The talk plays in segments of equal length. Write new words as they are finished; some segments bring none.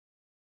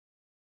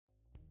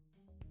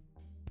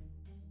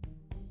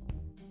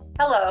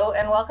Hello,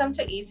 and welcome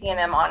to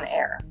EC&M On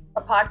Air,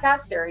 a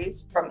podcast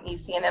series from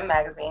EC&M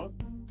Magazine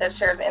that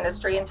shares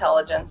industry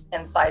intelligence,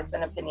 insights,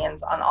 and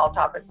opinions on all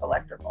topics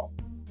electrical.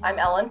 I'm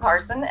Ellen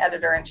Parson,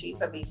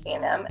 Editor-in-Chief of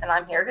EC&M, and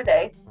I'm here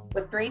today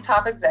with three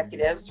top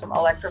executives from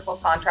electrical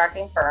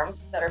contracting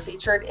firms that are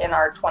featured in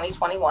our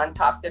 2021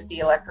 Top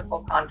 50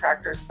 Electrical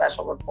Contractors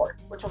Special Report,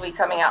 which will be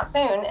coming out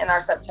soon in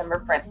our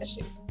September print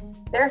issue.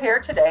 They're here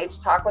today to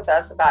talk with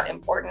us about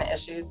important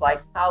issues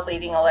like how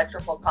leading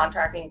electrical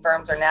contracting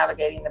firms are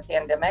navigating the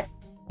pandemic,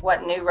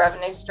 what new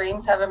revenue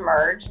streams have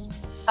emerged,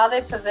 how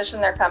they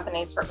position their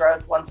companies for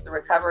growth once the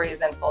recovery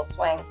is in full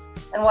swing,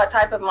 and what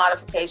type of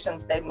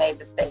modifications they've made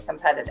to stay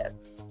competitive.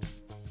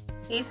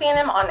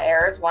 EC&M On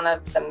Air is one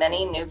of the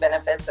many new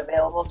benefits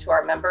available to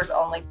our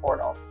members-only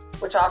portal,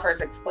 which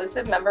offers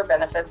exclusive member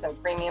benefits and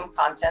premium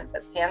content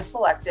that's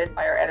hand-selected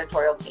by our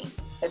editorial team.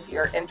 If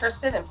you're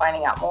interested in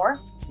finding out more,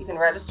 you can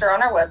register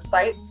on our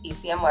website,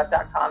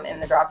 ecmweb.com,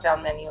 in the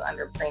drop-down menu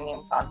under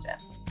Premium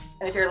Content.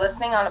 And if you're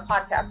listening on a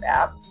podcast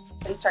app,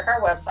 please check our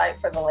website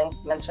for the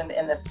links mentioned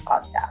in this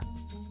podcast.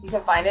 You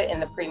can find it in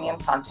the Premium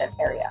Content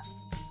area.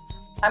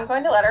 I'm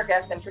going to let our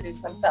guests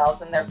introduce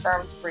themselves and their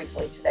firms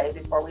briefly today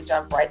before we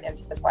jump right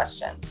into the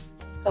questions.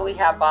 So we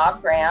have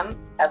Bob Graham,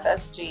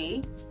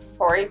 FSG,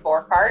 Corey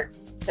Borkart,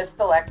 Fisk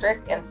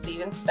Electric, and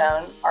Stephen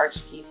Stone,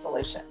 Archkey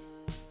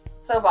Solutions.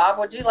 So Bob,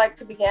 would you like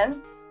to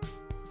begin?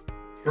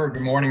 Sure.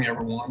 Good morning,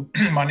 everyone.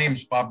 My name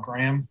is Bob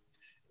Graham,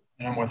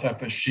 and I'm with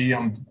FSG.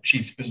 I'm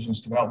Chief Business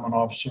Development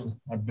Officer.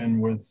 I've been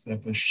with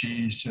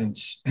FSG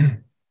since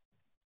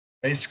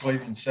basically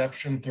the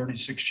inception,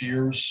 36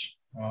 years.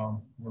 We're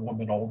a little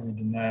bit older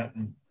than that.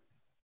 And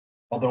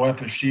although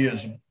FSG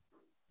is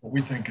what we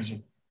think is a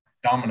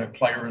dominant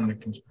player in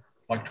the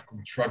electrical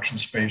construction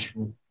space,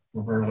 we're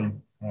very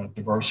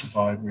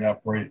diversified. We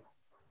operate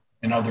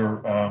in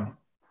other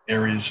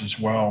areas as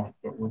well,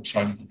 but we're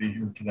excited to be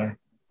here today.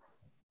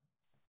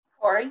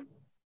 Corey?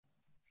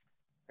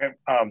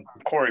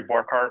 Corey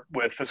Borkart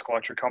with Fisk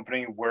Electric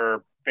Company.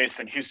 We're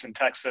based in Houston,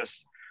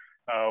 Texas,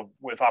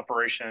 with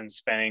operations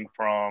spanning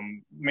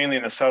from mainly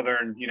in the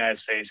southern United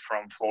States,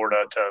 from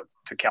Florida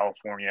to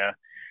California.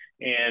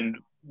 And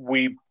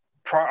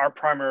our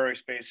primary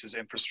space is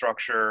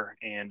infrastructure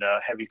and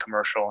heavy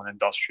commercial and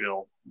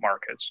industrial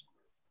markets.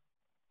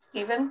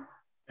 Stephen?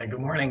 Hey,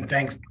 good morning.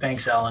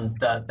 Thanks, Ellen.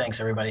 Thanks,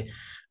 everybody.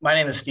 My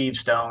name is Steve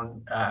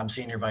Stone. I'm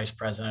Senior Vice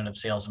President of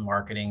Sales and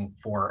Marketing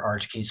for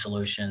Archkey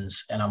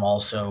Solutions, and I'm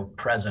also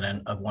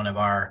president of one of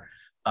our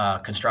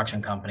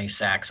construction companies,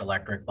 Sachs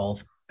Electric,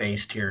 both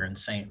based here in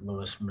St.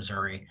 Louis,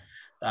 Missouri.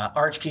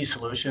 Archkey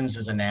Solutions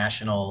is a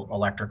national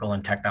electrical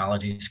and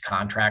technologies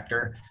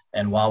contractor,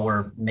 and while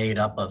we're made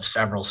up of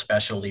several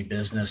specialty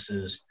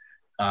businesses,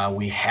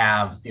 we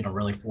have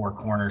really four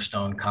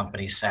cornerstone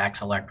companies: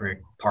 Sachs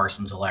Electric,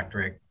 Parsons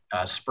Electric,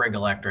 Sprigg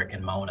Electric,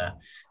 and Mona.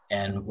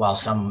 And while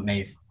some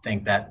may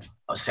think that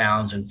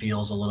sounds and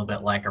feels a little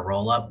bit like a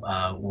roll-up,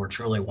 we're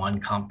truly one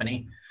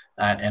company,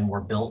 and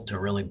we're built to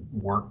really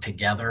work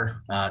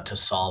together to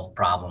solve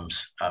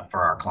problems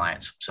for our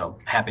clients. So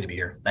happy to be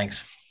here.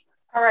 Thanks.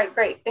 All right,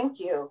 great. Thank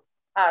you.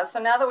 So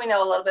now that we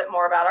know a little bit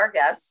more about our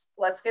guests,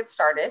 let's get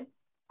started.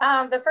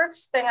 The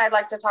first thing I'd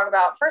like to talk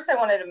about, first I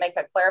wanted to make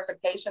a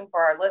clarification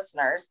for our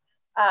listeners.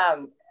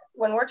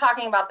 When we're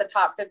talking about the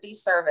Top 50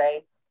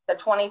 survey, the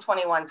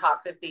 2021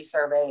 Top 50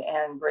 survey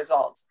and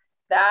results,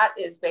 that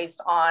is based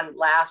on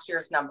last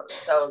year's numbers.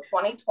 So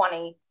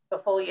 2020, the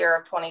full year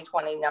of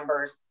 2020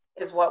 numbers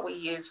is what we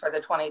use for the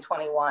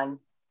 2021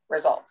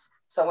 results.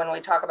 So when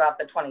we talk about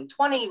the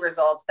 2020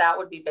 results, that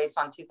would be based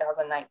on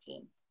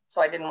 2019.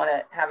 So I didn't want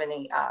to have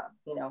any,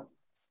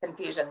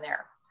 confusion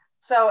there.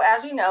 So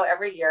as you know,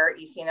 every year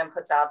EC&M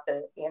puts out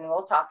the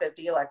annual Top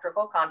 50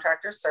 Electrical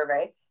Contractors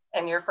Survey,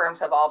 and your firms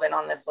have all been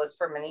on this list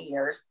for many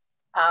years.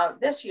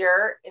 This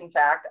year, in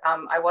fact,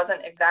 I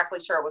wasn't exactly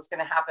sure what was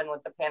going to happen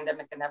with the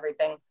pandemic and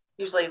everything.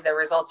 Usually the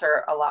results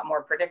are a lot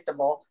more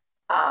predictable,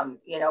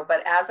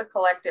 but as a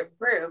collective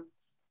group,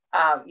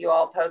 you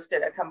all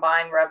posted a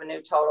combined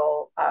revenue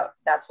total,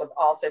 that's with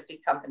all 50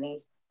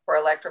 companies, for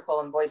electrical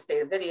and voice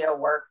data video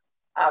work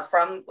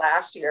from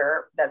last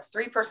year. That's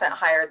 3%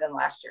 higher than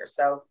last year.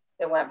 So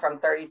it went from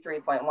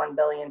 33.1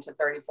 billion to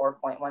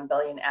 34.1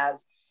 billion,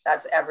 as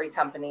that's every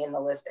company in the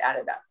list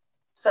added up.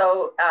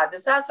 So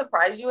does that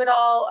surprise you at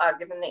all,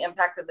 given the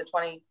impact of the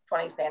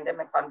 2020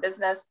 pandemic on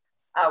business?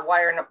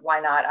 Why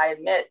not? I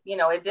admit,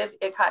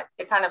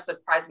 it kind of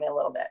surprised me a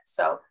little bit.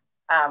 So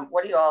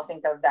what do you all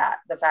think of that?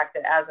 The fact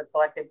that as a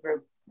collective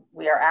group,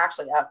 we are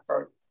actually up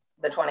for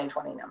the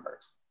 2020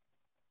 numbers.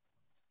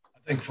 I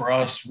think for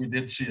us, we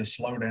did see a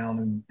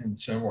slowdown in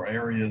several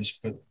areas,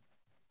 but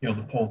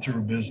the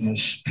pull-through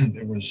business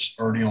that was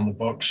already on the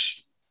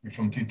books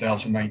from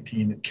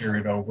 2019 that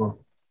carried over,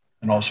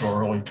 and also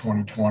early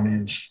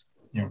 2020s,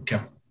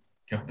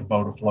 kept the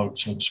boat afloat,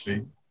 so to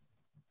speak.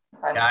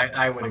 Yeah,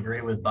 I would agree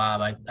with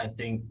Bob. I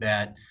think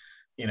that,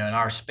 in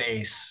our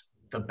space,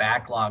 the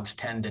backlogs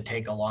tend to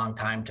take a long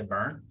time to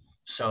burn.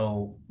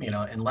 So,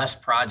 unless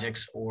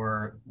projects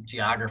or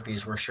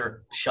geographies were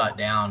shut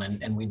down,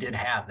 and we did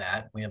have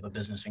that, we have a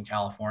business in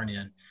California,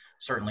 and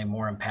certainly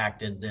more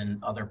impacted than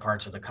other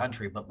parts of the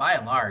country. But by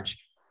and large,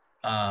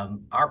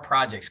 our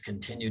projects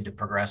continued to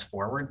progress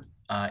forward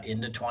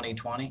into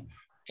 2020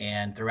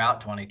 and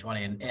throughout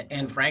 2020.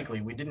 And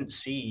frankly, we didn't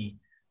see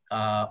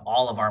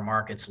all of our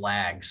markets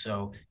lag.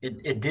 So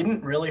it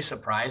didn't really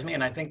surprise me.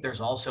 And I think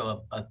there's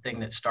also a thing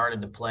that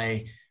started to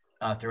play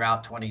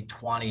throughout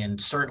 2020 and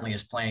certainly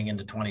is playing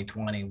into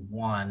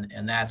 2021,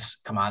 and that's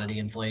commodity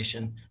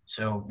inflation.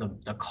 So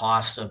the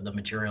cost of the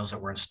materials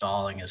that we're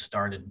installing has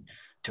started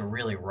to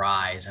really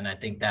rise. And I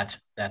think that's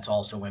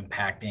also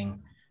impacting,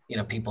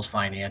 people's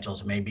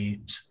financials.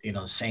 Maybe,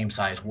 same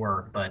size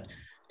work, but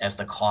as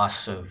the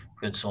costs of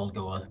goods sold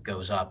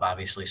goes up,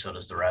 obviously, so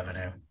does the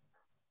revenue.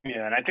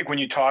 Yeah, and I think when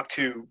you talk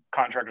to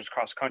contractors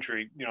across the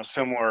country,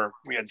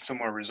 we had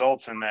similar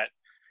results in that,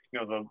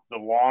 the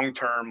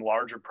long-term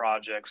larger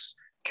projects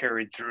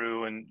carried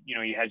through, and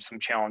you had some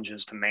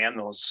challenges to man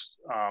those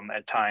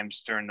at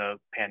times during the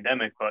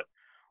pandemic. But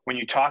when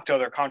you talk to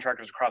other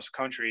contractors across the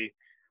country,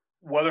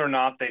 whether or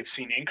not they've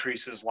seen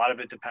increases, a lot of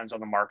it depends on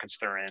the markets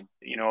they're in.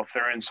 If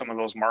they're in some of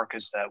those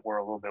markets that were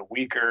a little bit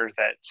weaker,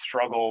 that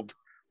struggled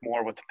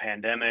more with the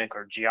pandemic,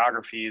 or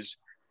geographies,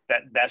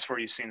 that's where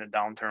you've seen the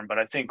downturn. But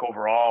I think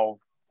overall,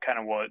 kind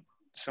of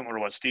similar to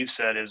what Steve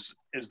said, is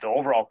the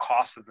overall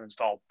cost of the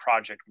installed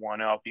project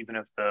went up, even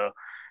if the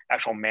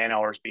actual man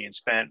hours being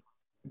spent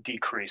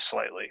decreased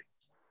slightly.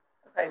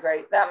 Okay,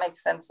 great. That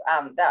makes sense.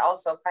 That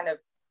also kind of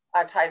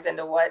ties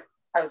into what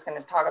I was going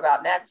to talk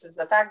about next, is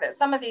the fact that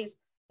some of these,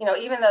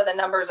 even though the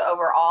numbers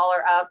overall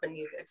are up, and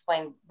you've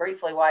explained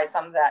briefly why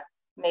some of that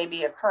may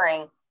be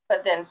occurring,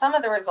 but then some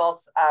of the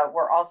results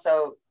were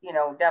also,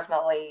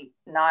 definitely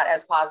not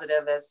as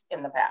positive as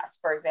in the past.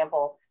 For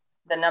example,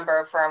 the number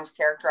of firms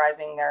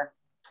characterizing their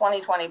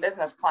 2020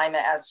 business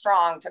climate as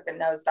strong took a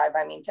nosedive.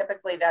 I mean,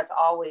 typically that's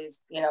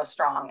always,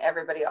 strong.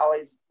 Everybody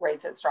always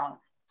rates it strong.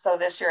 So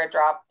this year it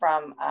dropped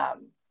from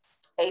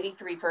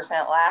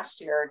 83%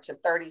 last year to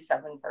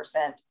 37%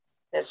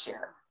 this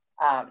year.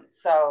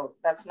 So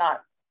that's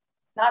not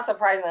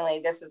surprisingly,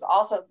 this is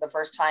also the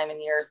first time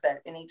in years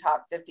that any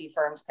top 50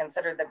 firms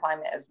considered the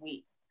climate as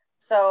weak.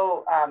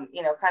 So,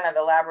 kind of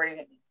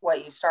elaborating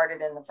what you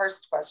started in the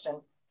first question,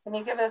 can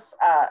you give us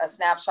a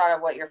snapshot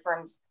of what your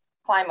firm's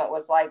climate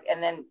was like,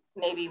 and then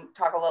maybe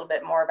talk a little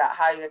bit more about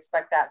how you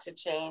expect that to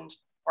change,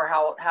 or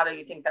how do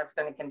you think that's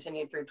going to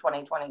continue through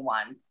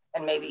 2021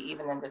 and maybe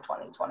even into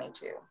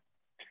 2022?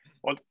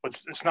 Well,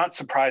 it's not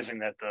surprising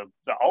that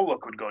the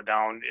outlook would go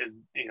down.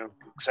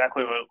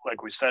 Exactly what,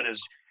 like we said,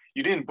 is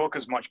you didn't book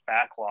as much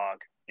backlog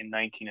in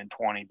 19 and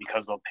 20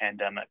 because of the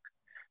pandemic.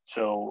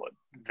 So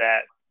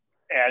that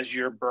as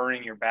you're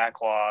burning your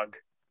backlog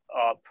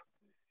up,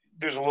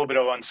 there's a little bit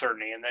of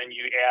uncertainty. And then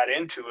you add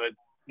into it,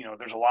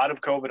 there's a lot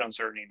of COVID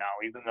uncertainty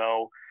now, even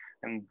though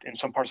in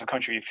some parts of the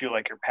country you feel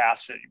like you're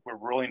past it. We're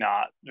really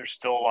not. There's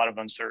still a lot of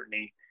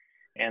uncertainty.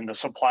 And the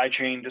supply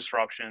chain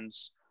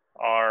disruptions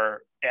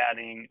are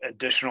adding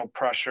additional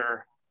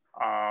pressure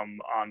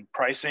on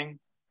pricing.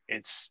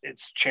 It's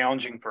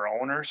challenging for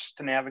owners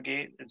to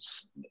navigate.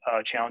 It's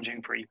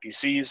challenging for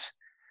EPCs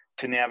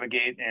to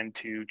navigate and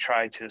to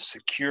try to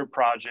secure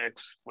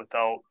projects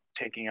without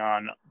taking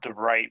on the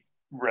right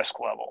risk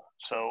level.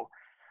 So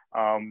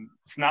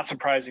it's not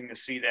surprising to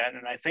see that.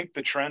 And I think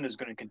the trend is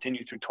going to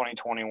continue through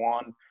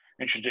 2021.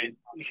 Interested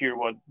to hear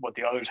what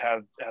the others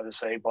have to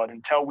say. But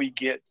until we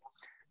get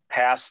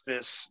past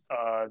this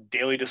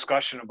daily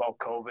discussion about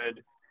COVID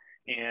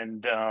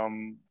and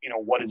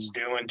what it's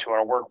doing to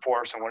our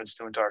workforce and what it's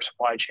doing to our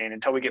supply chain,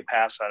 until we get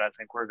past that, I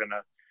think we're going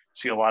to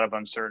see a lot of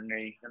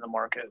uncertainty in the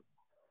market.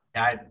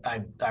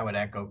 I would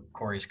echo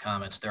Corey's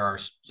comments.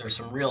 There's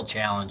some real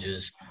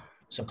challenges,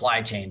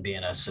 supply chain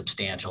being a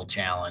substantial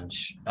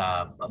challenge,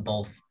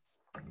 both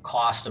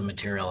cost of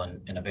material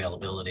and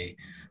availability,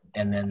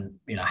 and then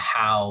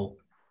how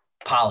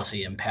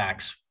policy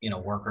impacts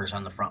workers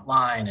on the front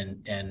line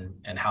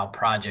and how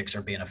projects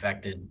are being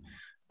affected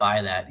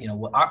by that.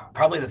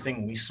 Probably the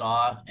thing we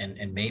saw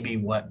and maybe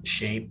what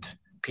shaped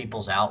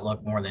people's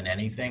outlook more than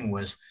anything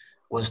was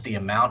the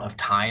amount of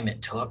time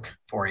it took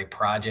for a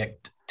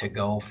project to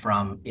go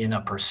from in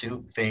a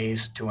pursuit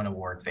phase to an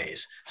award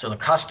phase. So the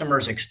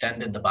customers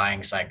extended the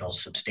buying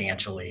cycles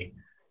substantially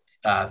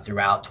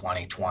throughout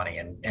 2020.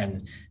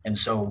 And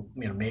so,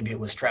 maybe it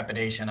was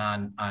trepidation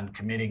on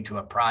committing to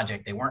a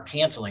project. They weren't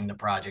canceling the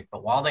project,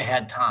 but while they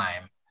had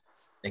time,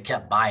 they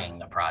kept buying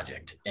the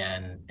project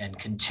and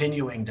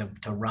continuing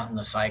to run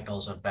the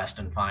cycles of best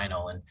and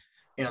final. And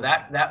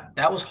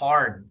that was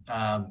hard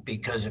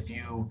because if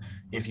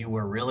you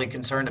were really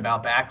concerned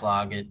about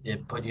backlog,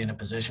 it put you in a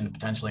position to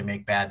potentially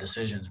make bad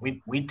decisions.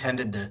 We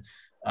tended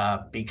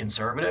to be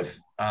conservative.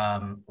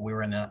 We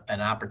were in an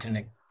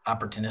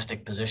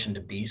opportunistic position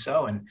to be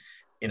so. And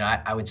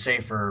I would say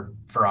for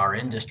our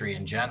industry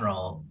in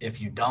general,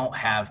 if you don't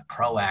have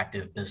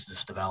proactive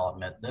business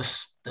development,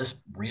 this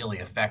really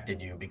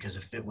affected you, because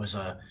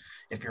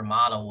if your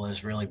model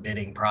was really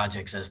bidding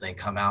projects as they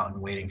come out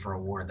and waiting for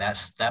award,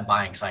 that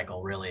buying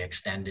cycle really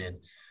extended.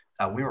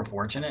 We were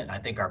fortunate. I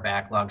think our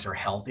backlogs are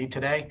healthy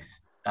today.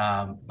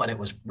 But it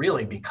was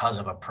really because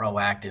of a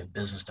proactive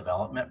business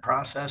development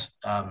process,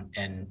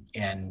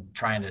 and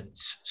trying to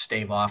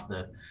stave off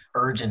the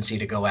urgency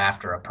to go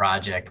after a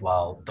project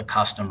while the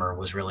customer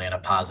was really in a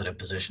positive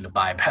position to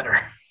buy better.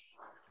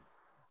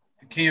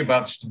 The key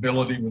about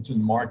stability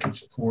within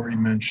markets that Corey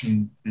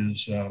mentioned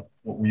is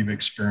what we've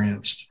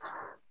experienced.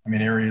 I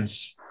mean,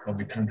 areas of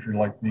the country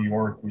like New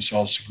York, we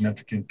saw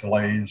significant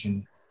delays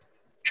and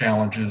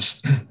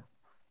challenges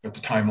with the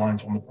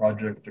timelines on the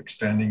project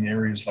extending.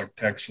 Areas like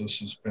Texas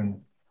has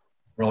been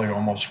really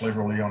almost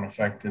literally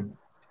unaffected.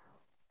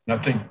 And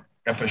I think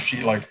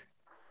FSG, like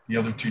the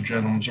other two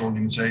gentlemen's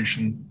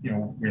organization,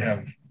 we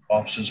have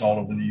offices all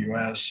over the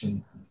U.S.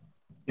 and,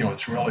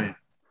 it's really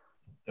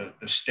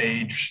the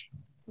stage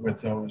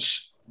with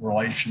those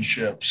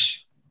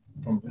relationships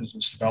from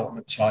business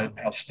development side,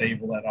 how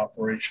stable that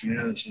operation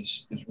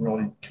is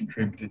really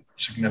contributed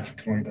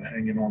significantly to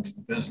hanging on to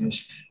the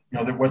business.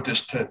 That what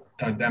this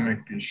pandemic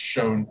has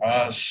shown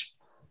us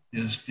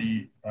is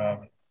the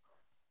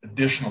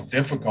additional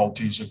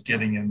difficulties of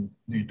getting in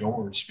new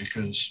doors,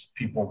 because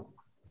people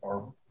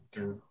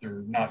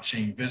they're not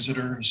seeing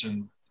visitors,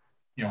 and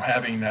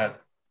having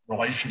that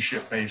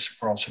relationship base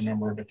across a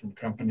number of different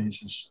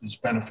companies has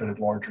benefited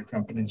larger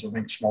companies. I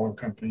think smaller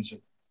companies,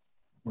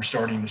 we're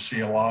starting to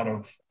see a lot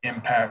of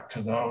impact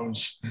to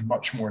those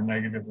much more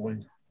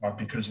negatively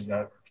because of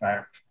that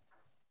fact.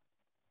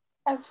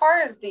 As far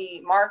as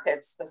the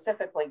markets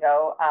specifically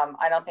go,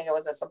 I don't think it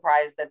was a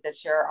surprise that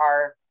this year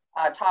our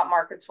top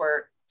markets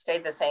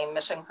stayed the same: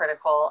 mission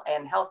critical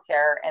and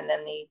healthcare, and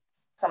then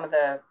some of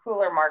the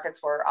cooler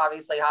markets were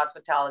obviously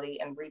hospitality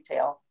and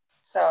retail.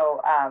 So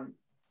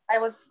I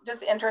was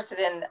just interested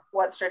in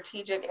what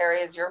strategic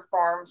areas your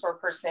firms were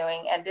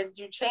pursuing, and did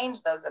you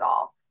change those at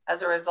all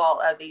as a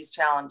result of these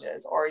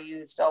challenges, or are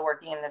you still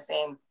working in the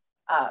same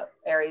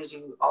areas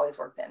you always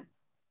worked in?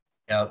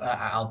 Yeah,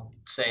 I'll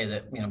say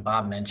that,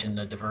 Bob mentioned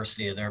the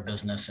diversity of their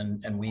business,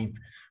 and we've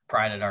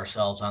prided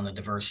ourselves on the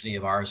diversity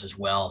of ours as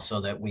well,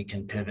 so that we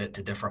can pivot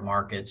to different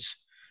markets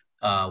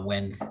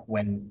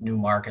when new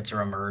markets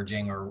are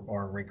emerging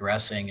or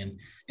regressing. And,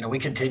 we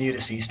continue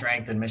to see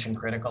strength in mission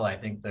critical. I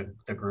think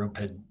the group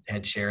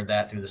had shared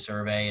that through the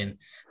survey. And,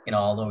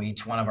 although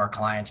each one of our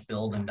clients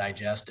build and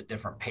digest at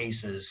different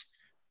paces,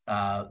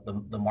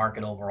 the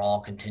market overall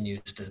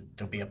continues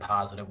to be a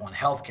positive one.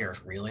 Healthcare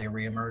is really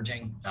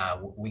reemerging.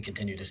 We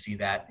continue to see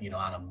that,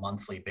 on a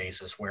monthly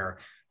basis, where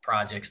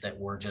projects that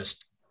were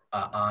just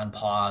on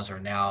pause are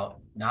now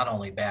not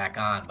only back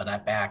on, but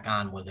not back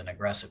on with an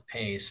aggressive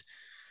pace.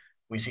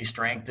 We see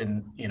strength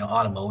in,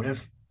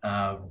 automotive,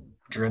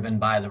 driven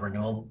by the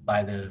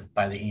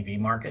EV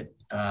market,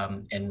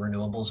 and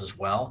renewables as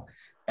well.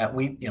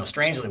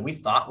 Strangely, we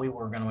thought we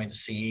were going to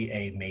see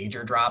a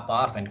major drop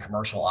off in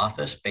commercial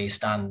office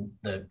based on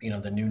the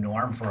new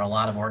norm for a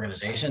lot of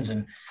organizations.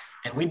 And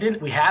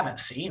we haven't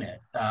seen it.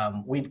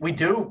 We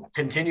do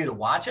continue to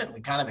watch it.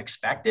 We kind of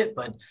expect it,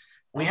 but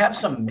we have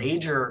some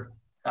major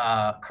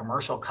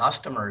commercial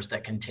customers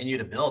that continue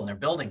to build, and they're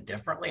building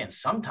differently. And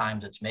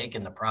sometimes it's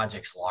making the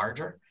projects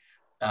larger,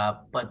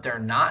 but they're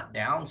not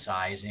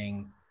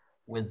downsizing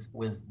with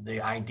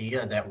the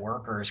idea that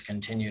workers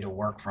continue to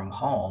work from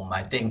home.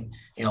 I think,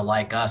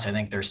 like us, I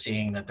think they're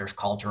seeing that there's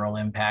cultural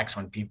impacts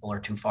when people are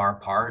too far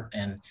apart.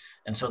 And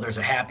so there's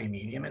a happy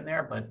medium in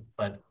there,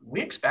 but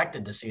we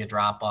expected to see a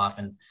drop off.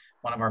 And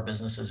one of our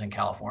businesses in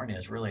California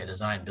is really a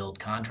design build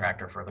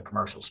contractor for the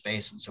commercial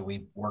space. And so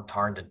we worked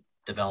hard to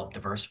develop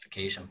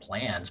diversification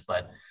plans,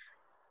 but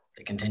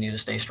they continue to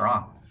stay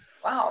strong.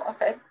 Wow.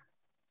 Okay.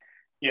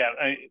 Yeah.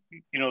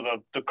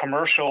 The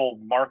commercial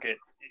market,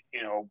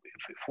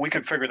 if we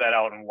could figure that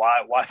out, and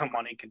why the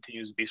money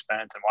continues to be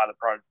spent and why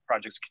the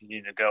projects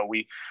continue to go,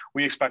 we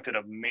expected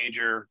a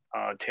major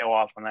tail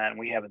off on that, and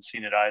we haven't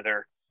seen it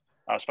either,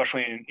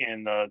 especially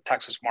in the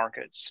Texas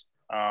markets.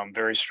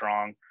 Very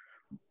strong.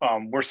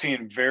 We're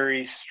seeing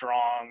very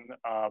strong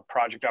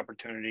project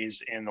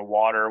opportunities in the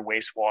water,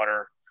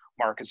 wastewater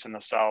markets in the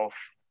South.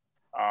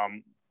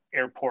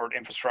 Airport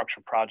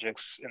infrastructure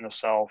projects in the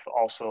South,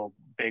 also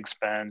big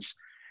spends.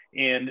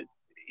 And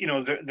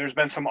there's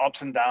been some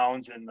ups and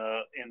downs in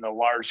the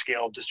large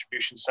scale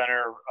distribution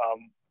center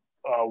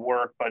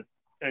work, but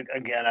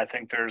again, I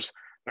think there's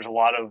a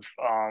lot of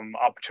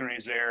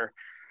opportunities there.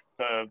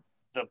 The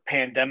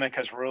pandemic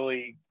has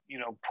really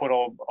put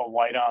a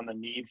light on the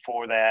need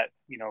for that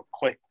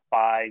click,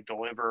 buy,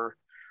 deliver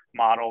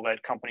model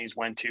that companies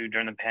went to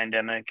during the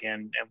pandemic,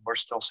 and we're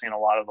still seeing a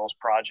lot of those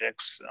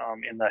projects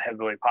in the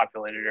heavily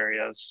populated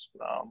areas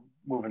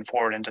moving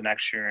forward into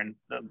next year and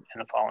in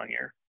the following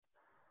year.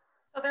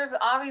 So there's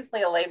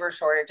obviously a labor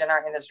shortage in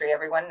our industry.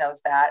 Everyone knows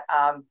that.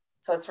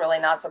 So it's really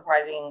not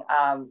surprising.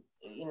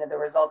 The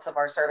results of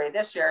our survey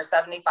this year,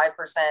 75%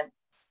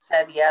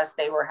 said yes,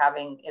 they were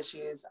having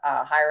issues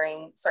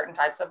hiring certain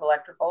types of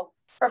electrical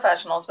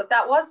professionals, but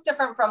that was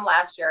different from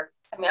last year.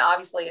 I mean,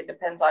 obviously it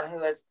depends on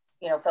who is,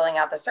 filling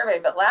out the survey,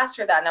 but last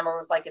year that number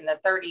was like in the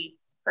 30%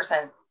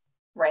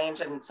 range.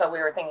 And so we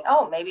were thinking,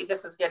 oh, maybe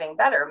this is getting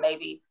better.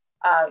 Maybe,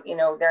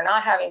 they're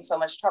not having so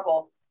much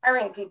trouble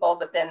hiring people,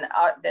 but then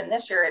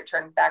this year it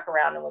turned back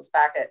around and was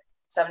back at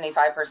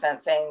 75%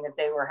 saying that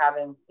they were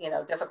having,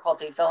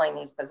 difficulty filling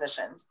these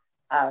positions.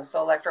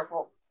 So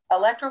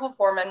electrical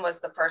foreman was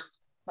the first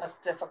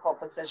most difficult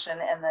position,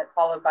 and that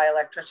followed by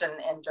electrician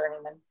and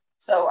journeyman.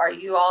 So are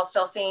you all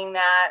still seeing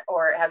that,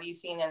 or have you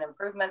seen an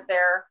improvement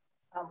there?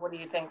 What do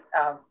you think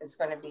is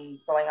going to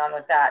be going on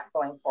with that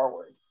going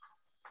forward?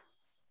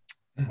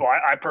 Well,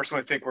 I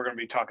personally think we're going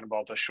to be talking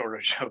about the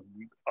shortage of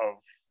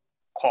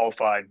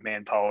qualified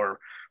manpower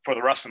for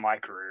the rest of my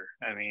career.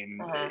 I mean,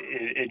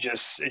 it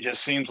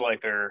just seems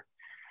like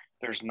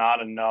there's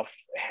not enough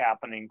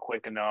happening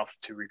quick enough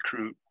to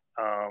recruit,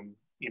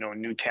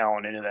 new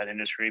talent into that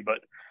industry. But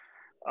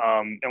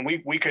and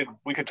we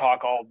could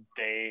talk all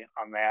day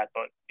on that.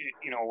 But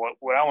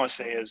what I want to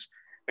say is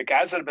the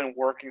guys that have been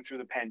working through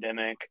the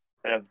pandemic,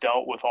 that have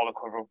dealt with all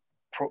the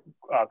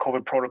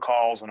COVID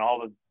protocols and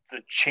all the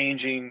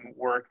changing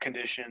work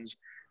conditions,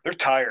 they're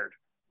tired.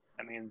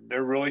 I mean,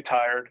 they're really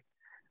tired.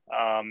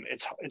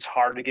 It's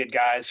hard to get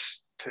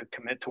guys to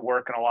commit to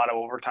working a lot of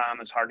overtime.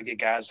 It's hard to get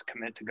guys to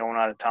commit to going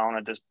out of town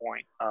at this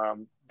point.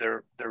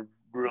 They're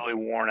really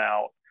worn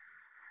out.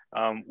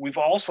 We've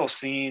also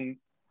seen,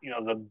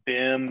 the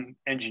BIM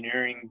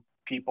engineering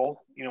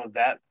people,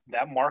 that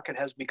market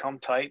has become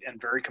tight and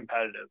very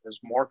competitive as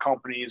more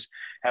companies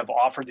have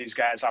offered these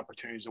guys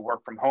opportunities to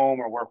work from home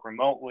or work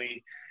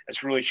remotely.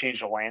 It's really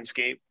changed the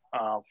landscape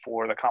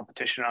for the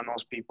competition on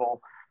those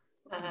people.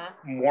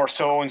 More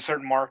so in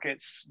certain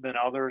markets than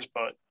others,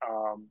 but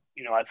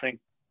I think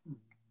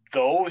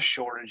those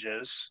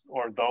shortages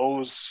or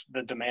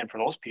the demand for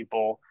those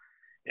people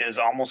is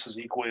almost as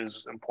equally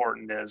as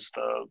important as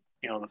the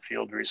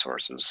field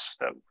resources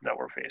that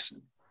we're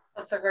facing.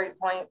 That's a great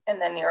point.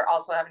 And then you're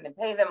also having to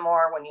pay them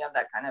more when you have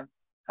that kind of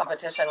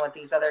competition with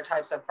these other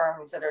types of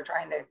firms that are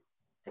trying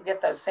to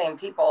get those same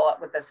people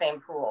with the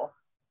same pool.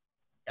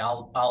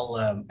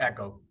 I'll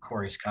echo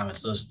Corey's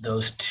comments.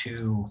 Those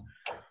two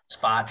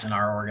spots in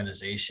our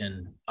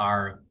organization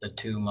are the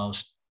two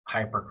most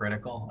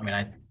hypercritical. I mean,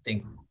 I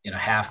think,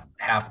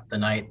 half the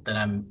night that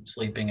I'm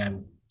sleeping,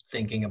 I'm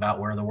thinking about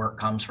where the work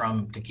comes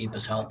from to keep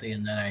us healthy.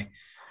 And then I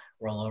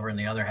roll over, and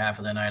the other half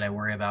of the night, I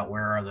worry about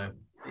where are the,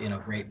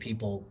 great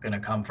people going to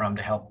come from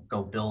to help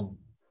go build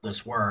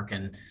this work.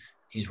 And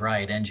he's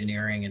right.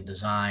 Engineering and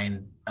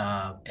design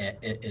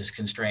is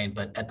constrained,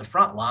 but at the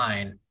front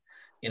line,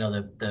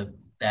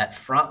 that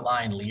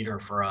frontline leader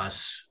for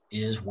us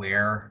is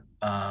where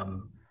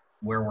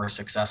we're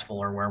successful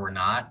or where we're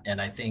not.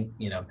 And I think,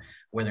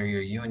 whether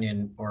you're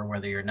union or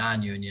whether you're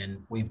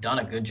non-union, we've done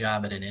a good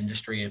job at an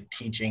industry of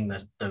teaching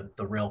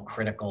the real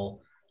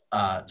critical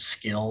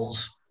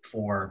skills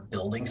for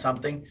building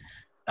something.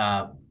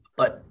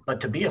 But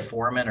to be a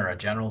foreman or a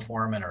general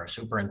foreman or a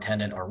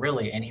superintendent or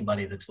really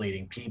anybody that's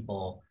leading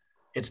people,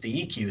 it's the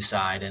EQ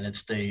side and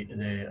it's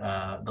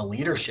the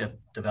leadership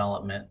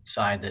development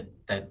side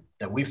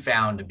that we've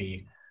found to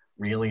be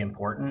really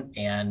important.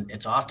 And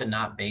it's often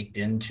not baked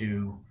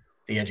into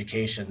the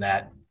education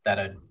that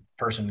a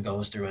person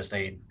goes through as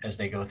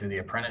they go through the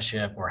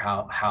apprenticeship or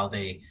how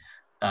they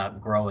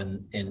grow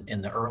in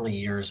the early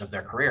years of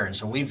their career. And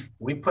so we've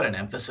put an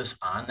emphasis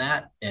on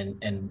that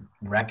and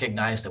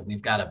recognize that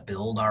we've got to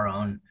build our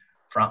own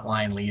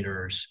frontline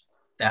leaders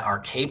that are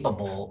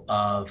capable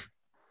of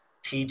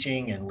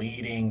teaching and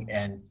leading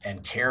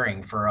and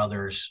caring for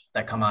others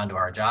that come onto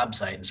our job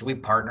site. And so we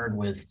partnered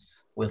with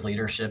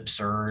Leadership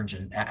Surge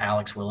and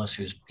Alex Willis,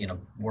 who's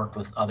worked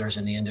with others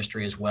in the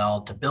industry as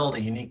well, to build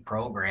a unique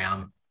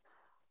program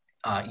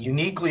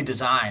uniquely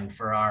designed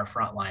for our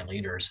frontline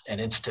leaders. And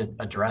it's to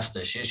address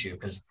this issue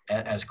because,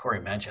 as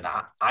Corey mentioned,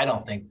 I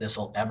don't think this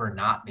will ever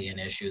not be an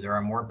issue. There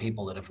are more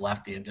people that have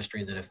left the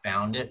industry that have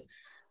found it.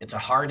 It's a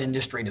hard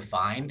industry to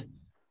find.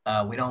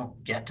 We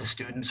don't get to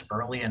students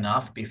early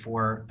enough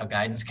before a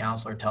guidance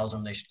counselor tells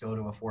them they should go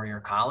to a 4-year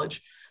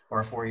college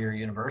or a 4-year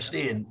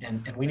university.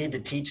 And we need to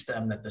teach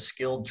them that the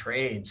skilled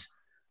trades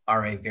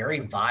are a very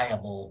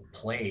viable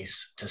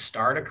place to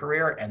start a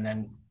career and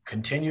then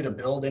continue to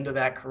build into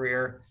that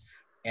career.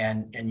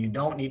 And you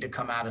don't need to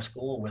come out of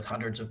school with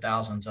hundreds of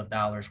thousands of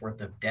dollars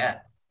worth of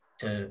debt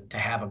to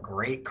have a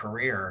great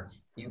career.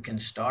 You can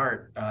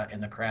start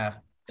in the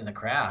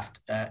craft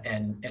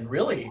and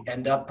really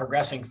end up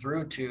progressing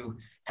through to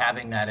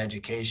having that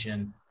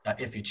education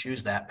if you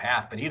choose that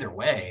path. But either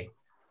way,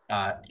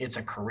 it's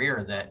a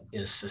career that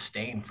is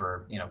sustained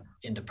for,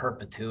 into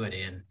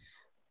perpetuity. And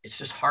it's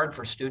just hard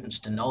for students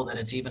to know that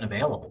it's even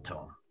available to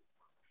them.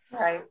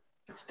 Right.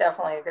 It's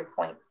definitely a good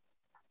point.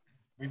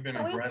 We've been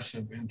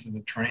aggressive into the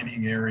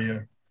training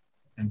area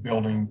and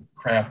building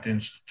craft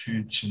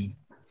institutes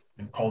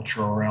and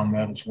culture around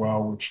that as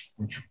well,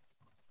 which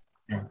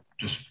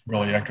just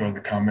really echo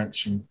the comments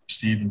from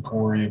Steve and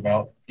Corey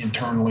about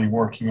internally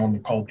working on the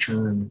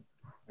culture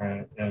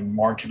and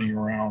marketing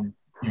around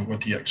what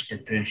the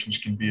expectations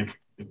can be if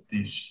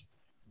these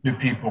new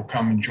people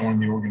come and join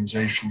the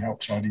organization. How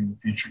exciting the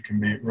future can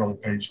be. It really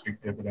pays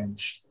big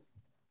dividends.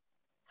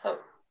 So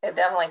it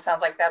definitely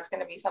sounds like that's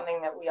going to be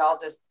something that we all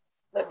just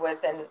live with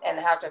and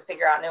have to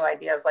figure out new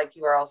ideas like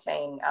you were all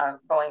saying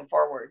going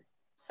forward.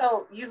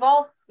 So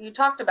you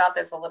talked about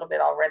this a little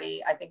bit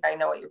already. I think I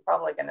know what you're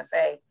probably going to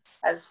say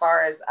as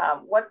far as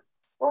what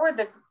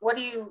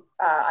do you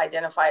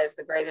identify as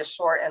the greatest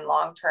short and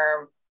long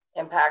term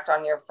impact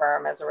on your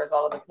firm as a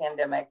result of the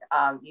pandemic?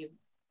 You've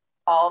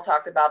all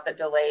talked about the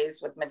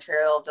delays with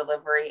material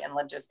delivery and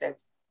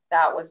logistics.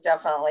 That was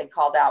definitely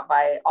called out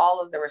by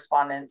all of the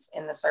respondents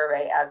in the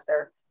survey as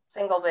their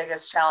single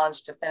biggest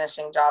challenge to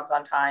finishing jobs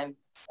on time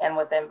and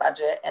within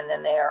budget. And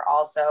then they are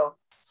also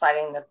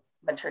citing the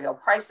material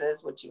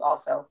prices, which you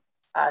also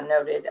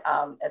noted,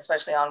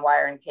 especially on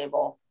wire and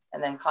cable,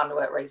 and then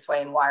conduit,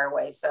 raceway, and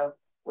wireway. So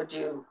would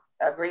you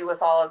agree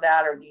with all of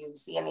that, or do you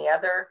see any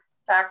other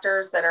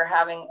factors that are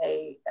having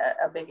a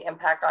big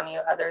impact on you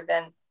other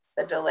than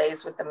the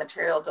delays with the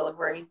material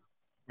delivery?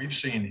 We've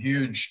seen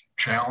huge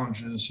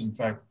challenges, in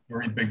fact,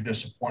 very big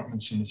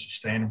disappointments in the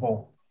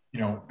sustainable,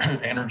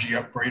 energy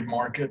upgrade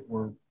market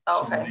where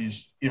some of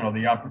these,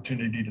 the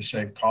opportunity to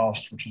save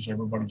cost, which is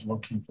everybody's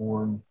looking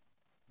for. And,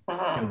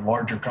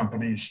 larger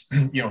companies,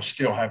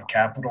 still have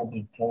capital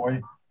to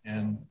deploy.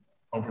 And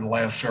over the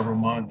last several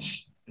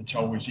months, it's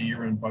always a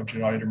year-end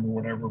budget item or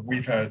whatever.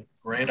 We've had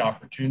great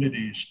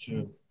opportunities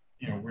to,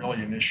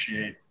 really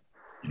initiate,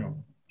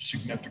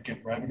 significant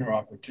revenue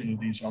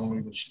opportunities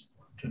only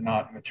to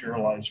not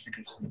materialize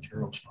because the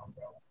material's not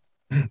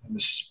available. And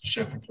this is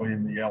specifically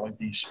in the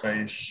LED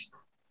space.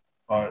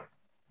 But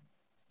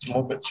it's a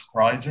little bit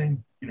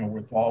surprising,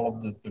 with all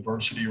of the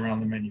diversity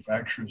around the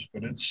manufacturers,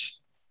 but it's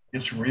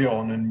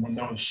real. And then when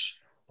those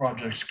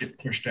projects get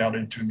pushed out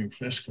into a new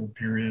fiscal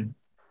period,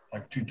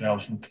 like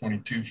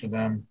 2022 for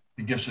them,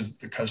 it gives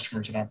the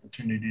customers an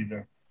opportunity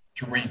to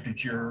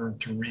re-procure,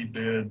 to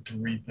rebid, to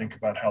rethink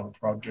about how the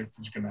project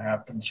is going to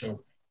happen.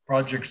 So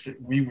projects that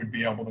we would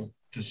be able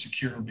to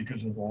secure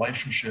because of the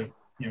relationship,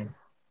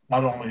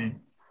 not only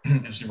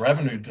is the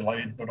revenue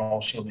delayed, but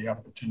also the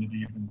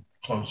opportunity to even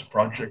close the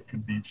project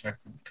could be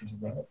affected because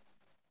of that.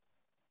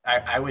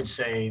 I would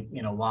say,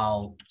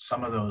 while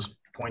some of those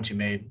points you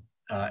made,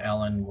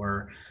 Ellen,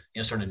 were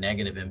sort of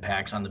negative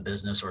impacts on the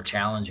business or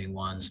challenging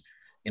ones,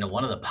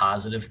 one of the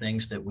positive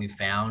things that we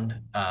found,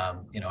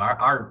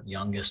 our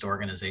youngest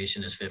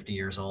organization is 50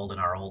 years old and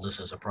our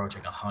oldest is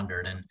approaching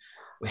 100, and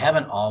we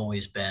haven't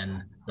always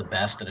been the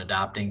best at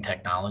adopting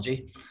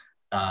technology,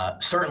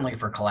 certainly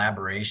for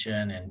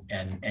collaboration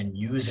and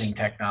using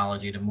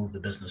technology to move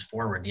the business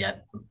forward.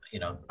 Yet,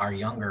 our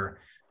younger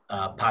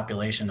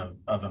population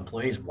of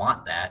employees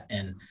want that,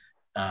 and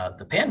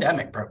the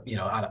pandemic,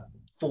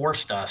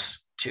 forced us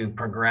to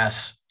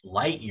progress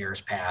light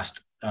years past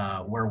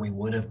where we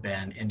would have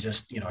been in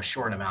just a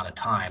short amount of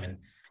time.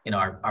 And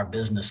our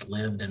business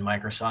lived in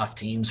Microsoft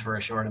Teams for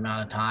a short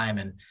amount of time.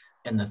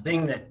 And the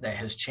thing that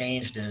has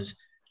changed is,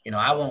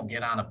 I won't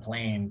get on a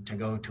plane to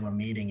go to a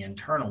meeting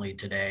internally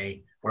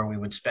today where we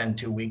would spend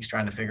 2 weeks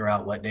trying to figure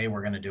out what day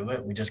we're going to do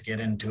it. We just get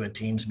into a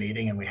Teams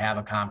meeting and we have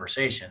a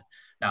conversation.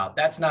 Now,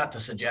 that's not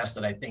to suggest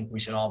that I think we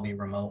should all be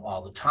remote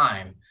all the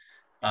time,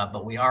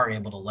 but we are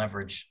able to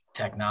leverage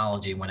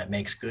technology when it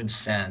makes good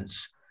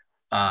sense.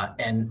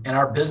 And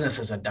our business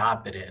has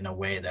adopted it in a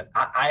way that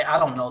I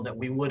don't know that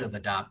we would have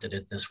adopted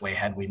it this way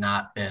had we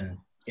not been,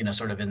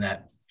 sort of in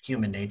that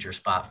human nature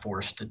spot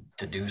forced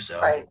to do so.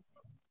 Right.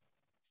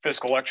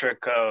 Fisk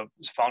Electric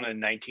was founded in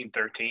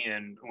 1913,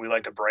 and we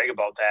like to brag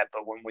about that.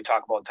 But when we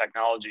talk about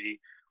technology,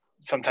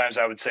 sometimes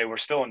I would say we're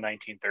still in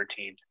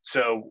 1913.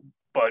 So,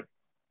 but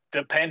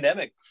the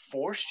pandemic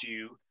forced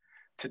you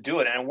to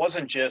do it. And it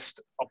wasn't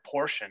just a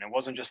portion. It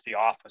wasn't just the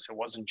office. It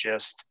wasn't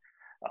just,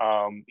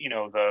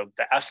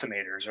 the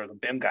estimators or the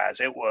BIM guys.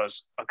 It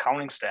was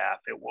accounting staff.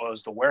 It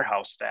was the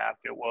warehouse staff.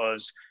 It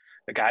was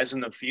the guys in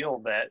the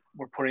field that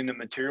were putting the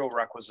material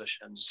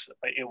requisitions.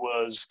 It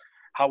was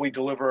how we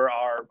deliver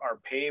our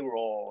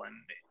payroll, and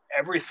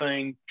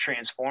everything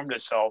transformed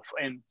itself.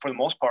 And for the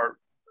most part,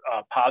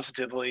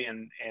 positively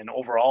and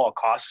overall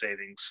cost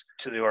savings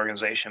to the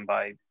organization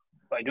by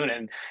doing it.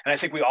 And I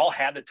think we all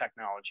had the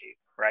technology,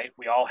 right?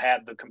 We all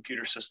had the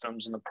computer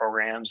systems and the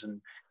programs,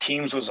 and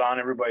Teams was on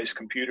everybody's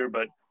computer,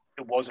 but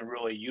it wasn't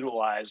really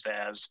utilized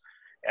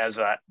as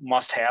a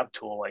must-have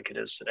tool like it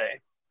is today.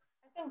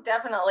 I think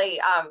definitely,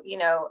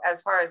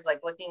 as far as like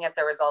looking at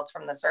the results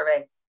from the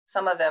survey,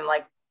 some of them,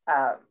 like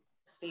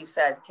Steve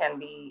said, can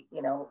be,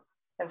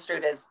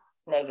 construed as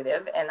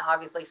negative, and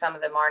obviously some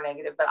of them are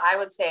negative. But I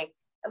would say,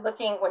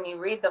 when you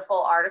read the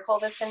full article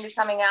that's going to be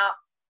coming out,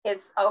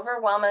 it's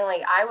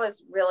overwhelmingly, I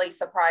was really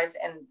surprised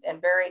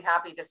and very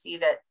happy to see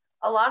that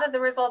a lot of the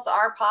results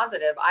are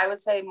positive. I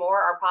would say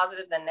more are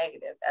positive than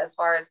negative as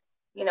far as,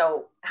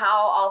 how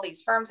all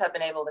these firms have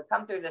been able to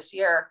come through this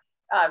year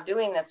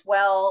doing this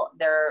well.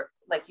 They're,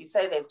 like you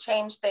say, they've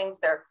changed things.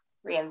 They're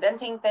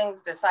reinventing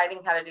things,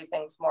 deciding how to do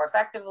things more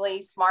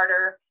effectively,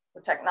 smarter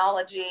with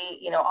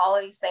technology, all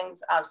of these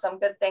things. Some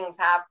good things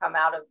have come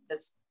out of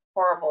this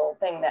horrible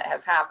thing that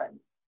has happened.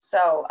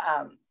 So,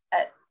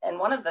 and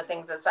one of the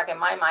things that stuck in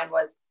my mind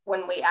was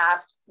when we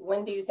asked,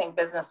 when do you think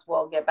business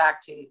will get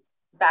back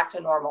to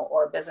normal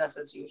or business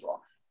as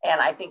usual? And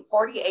I think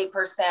 48%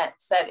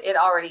 said it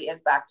already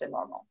is back to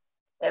normal.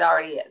 It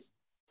already is.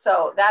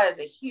 So that is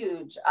a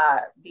huge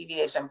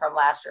deviation from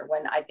last year,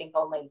 when I think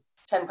only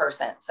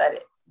 10% said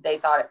they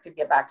thought it could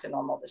get back to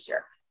normal this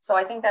year. So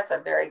I think that's a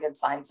very good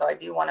sign. So I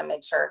do want to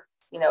make sure,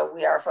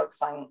 we are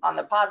focusing on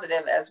the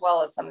positive, as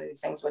well as some of these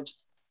things which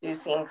do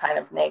seem kind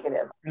of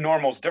negative.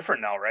 Normal's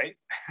different now, right?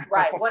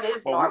 Right. What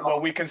is normal?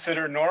 What we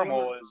consider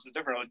normal is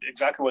different.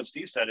 Exactly what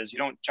Steve said is you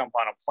don't jump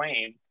on a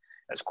plane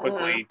as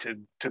quickly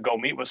to go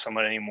meet with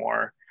someone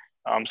anymore.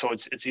 So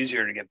it's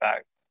easier to get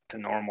back to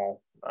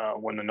normal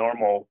when the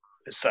normal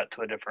is set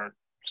to a different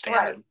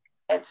standard. Right.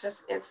 It's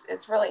just,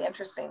 it's really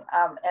interesting.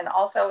 And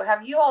also,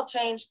 have you all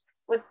changed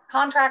with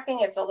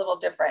contracting? It's a little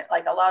different.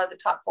 Like a lot of the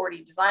top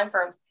 40 design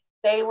firms,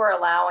 they were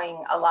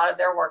allowing a lot of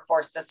their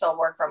workforce to still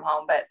work from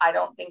home, but I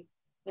don't think,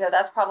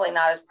 that's probably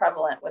not as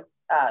prevalent with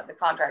the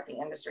contracting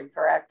industry,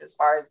 correct? As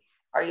far as,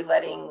 are you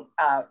letting,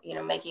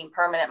 making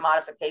permanent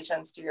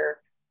modifications to your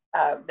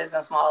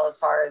business model as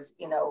far as,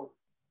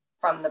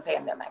 from the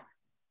pandemic?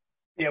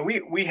 Yeah,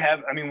 we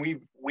have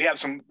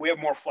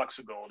more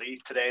flexibility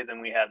today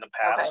than we had in the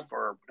past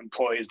for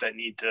employees that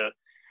need to,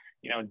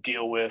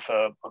 deal with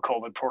a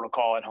COVID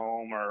protocol at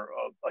home, or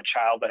a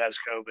child that has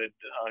COVID,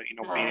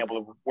 being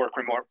able to work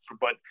remote.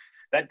 But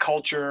that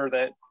culture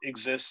that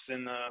exists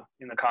in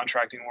the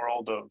contracting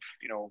world of,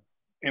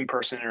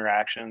 in-person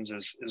interactions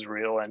is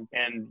real.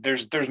 And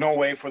there's no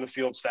way for the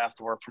field staff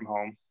to work from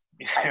home.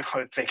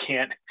 If they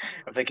can't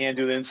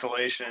do the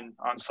installation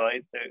on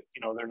site,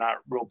 they're not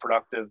real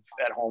productive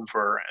at home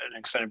for an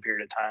extended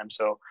period of time.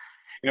 So,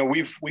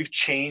 we've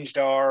changed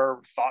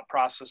our thought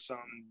process on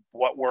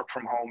what work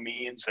from home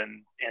means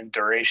and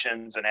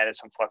durations, and added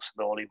some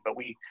flexibility, but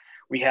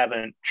we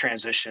haven't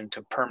transitioned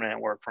to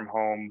permanent work from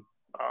home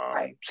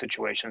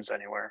situations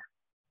anywhere.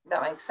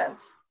 That makes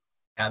sense.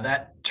 Yeah,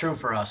 that's true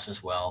for us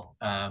as well.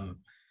 I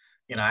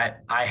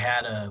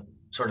had a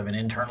sort of an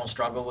internal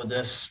struggle with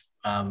this.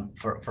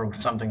 For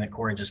something that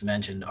Corey just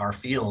mentioned, our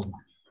field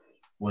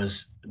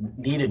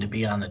needed to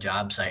be on the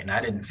job site, and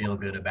I didn't feel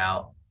good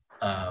about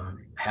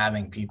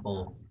having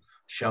people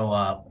show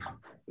up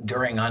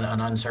during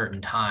an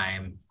uncertain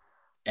time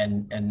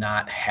and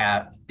not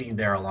be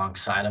there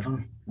alongside of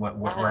them,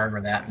 wherever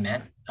that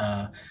meant.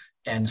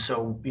 And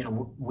so,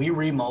 we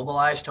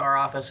remobilized to our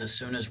office as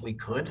soon as we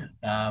could.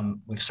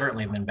 We've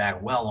certainly been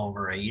back well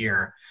over a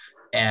year.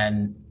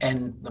 And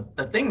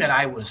the thing that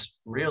I was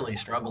really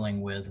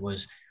struggling with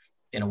was,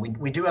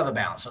 we do have a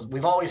balance. So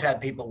we've always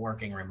had people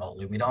working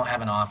remotely. We don't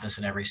have an office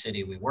in every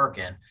city we work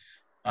in,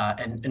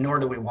 and nor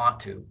do we want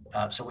to.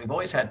 So we've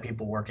always had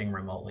people working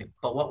remotely.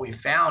 But what we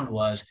found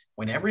was,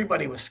 when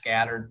everybody was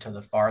scattered to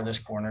the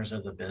farthest corners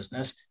of the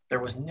business, there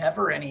was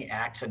never any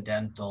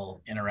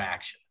accidental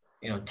interaction.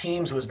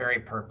 Teams was very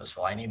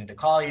purposeful. I needed to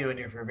call you, and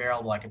if you're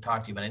available, I could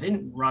talk to you, but I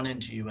didn't run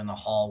into you in the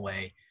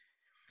hallway.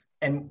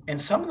 And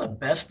some of the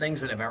best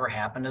things that have ever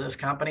happened to this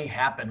company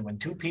happened when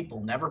two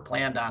people never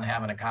planned on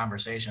having a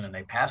conversation, and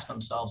they passed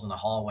themselves in the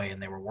hallway,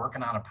 and they were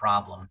working on a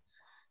problem,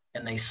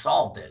 and they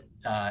solved it.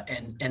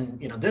 And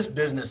this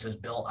business is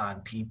built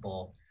on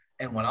people.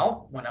 And when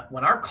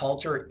our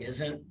culture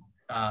isn't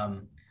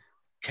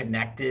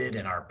connected,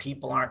 and our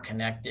people aren't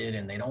connected,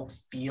 and they don't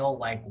feel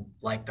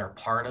like they're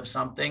part of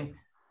something,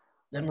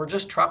 then we're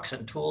just trucks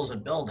and tools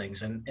and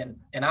buildings. And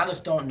I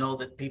just don't know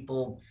that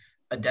people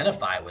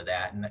identify with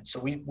that. And so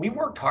we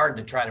worked hard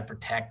to try to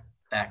protect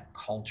that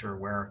culture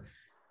where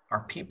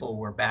our people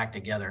were back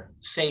together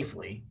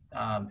safely.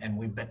 And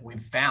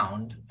we've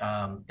found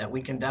that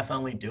we can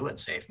definitely do it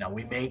safe. Now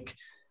we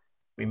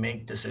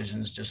make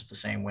decisions just the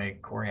same way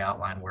Corey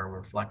outlined, where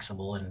we're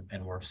flexible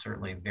and we're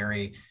certainly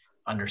very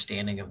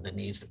understanding of the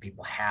needs that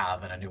people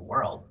have in a new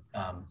world.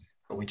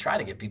 But we try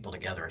to get people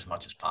together as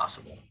much as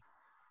possible.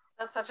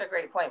 That's such a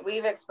great point.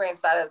 We've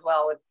experienced that as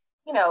well with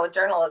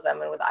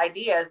journalism and with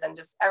ideas and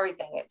just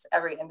everything. It's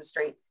every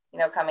industry,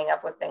 coming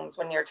up with things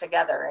when you're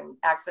together and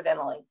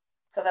accidentally.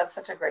 So that's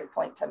such a great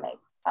point to make.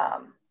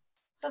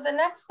 So the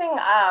next thing,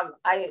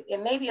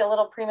 it may be a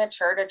little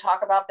premature to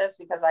talk about this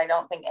because I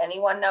don't think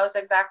anyone knows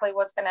exactly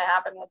what's going to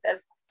happen with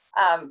this.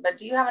 But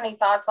do you have any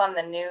thoughts on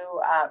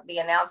the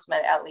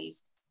announcement, at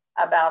least,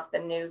 about the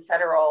new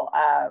federal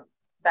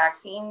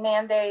vaccine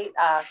mandate?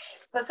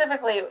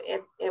 Specifically,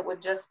 it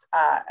would just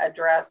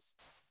address,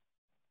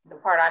 the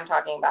part I'm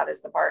talking about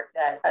is the part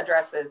that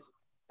addresses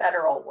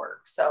federal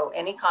work. So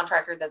any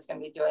contractor that's going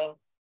to be doing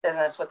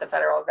business with the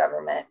federal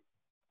government,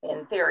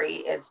 in theory,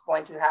 is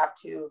going to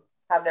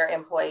have their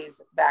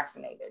employees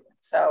vaccinated.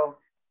 So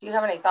do you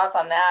have any thoughts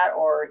on that,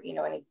 or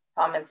any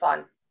comments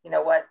on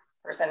what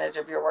percentage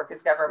of your work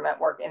is government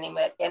work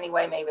anyway?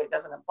 Maybe it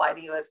doesn't apply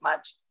to you as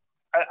much.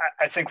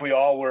 I think we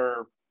all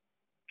were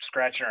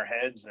scratching our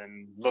heads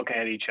and looking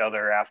at each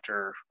other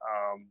after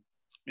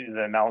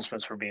the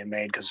announcements were being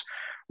made, because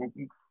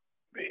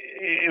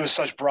it was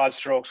such broad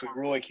strokes. We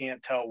really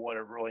can't tell what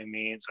it really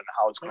means and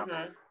how it's going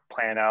to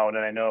plan out.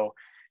 And I know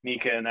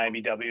NECA and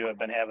IBEW have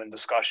been having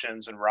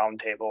discussions and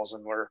roundtables,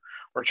 and we're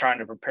trying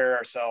to prepare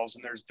ourselves.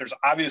 And there's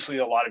obviously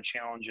a lot of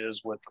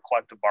challenges with the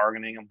collective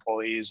bargaining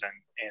employees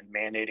and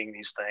mandating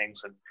these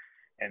things,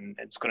 and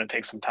it's going to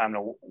take some time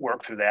to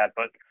work through that.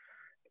 But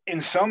in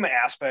some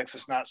aspects,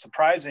 it's not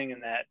surprising in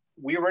that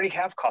we already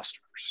have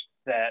customers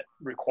that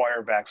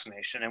require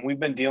vaccination. And we've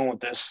been dealing with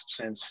this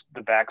since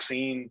the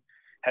vaccine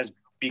has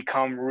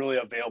become really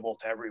available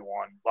to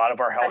everyone. A lot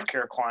of our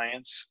healthcare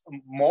clients,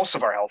 most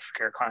of our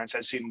healthcare clients, I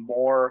see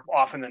more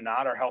often than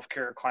not, our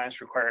healthcare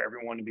clients require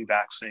everyone to be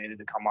vaccinated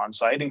to come on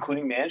site,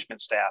 including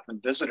management staff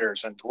and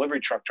visitors and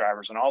delivery truck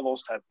drivers and all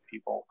those type of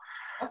people.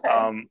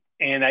 Okay.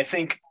 And I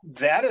think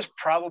that is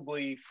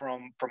probably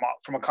from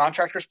a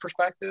contractor's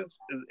perspective,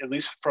 at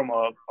least from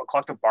a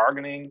collective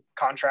bargaining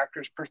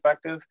contractor's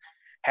perspective,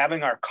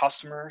 having our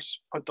customers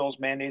put those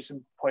mandates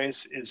in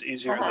place is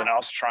easier than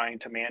us trying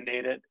to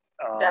mandate it.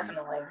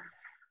 Definitely.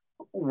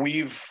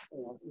 We've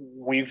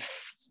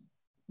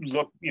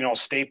looked,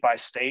 state by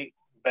state,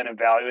 been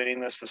evaluating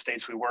this, the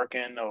states we work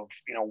in, of,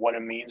 what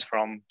it means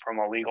from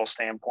a legal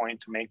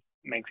standpoint to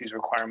make these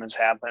requirements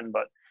happen.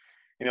 But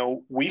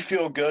we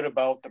feel good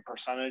about the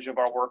percentage of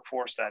our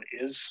workforce that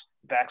is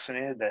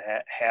vaccinated,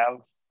 that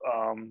have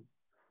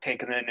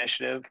taken the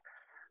initiative.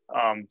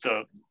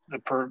 The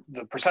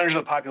percentage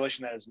of the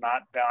population that is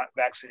not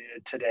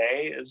vaccinated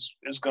today is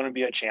going to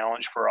be a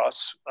challenge for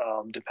us,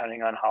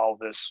 depending on how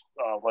this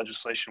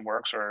legislation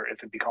works, or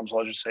if it becomes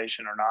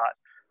legislation or not,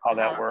 how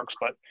that works.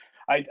 But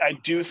I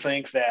do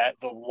think that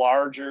the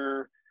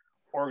larger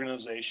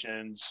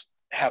organizations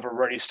have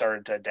already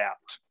started to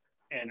adapt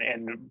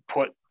and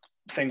put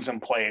things in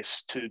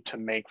place to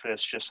make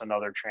this just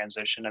another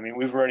transition. I mean,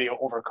 we've already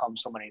overcome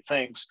so many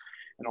things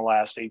in the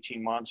last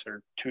 18 months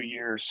or 2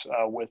 years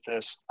with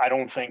this. I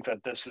don't think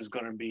that this is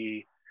going to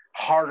be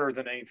harder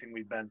than anything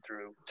we've been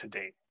through to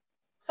date.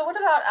 So what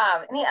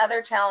about any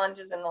other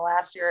challenges in the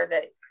last year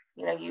that,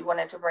 you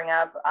wanted to bring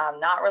up,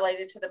 not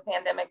related to the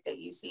pandemic, that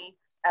you see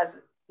as,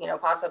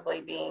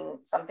 possibly being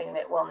something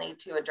that we'll need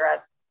to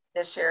address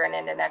this year and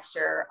into next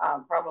year,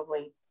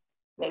 probably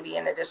maybe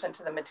in addition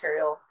to the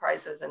material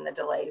prices and the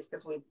delays,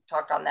 because we've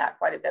talked on that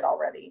quite a bit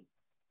already?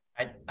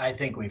 I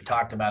think we've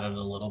talked about it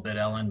a little bit,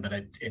 Ellen, but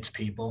it's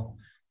people,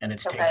 and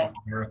it's taking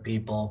care of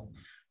people,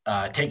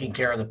 taking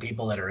care of the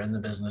people that are in the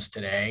business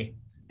today,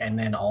 and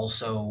then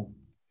also,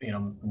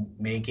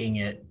 making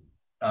it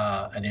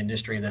an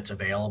industry that's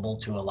available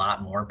to a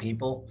lot more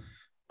people.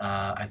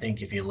 I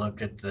think if you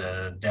look at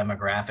the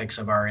demographics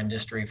of our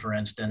industry, for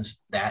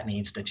instance, that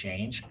needs to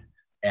change.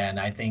 And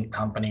I think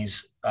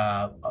companies,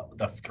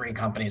 the 3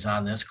 companies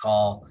on this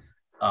call,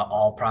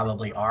 all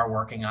probably are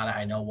working on it.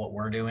 I know what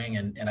we're doing,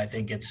 and I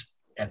think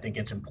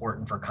it's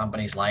important for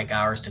companies like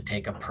ours to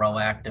take a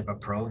proactive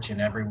approach in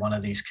every one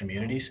of these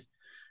communities,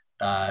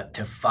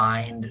 to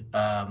find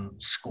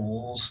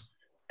schools,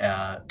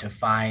 to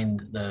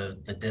find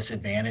the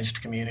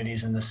disadvantaged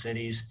communities in the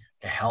cities,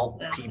 to help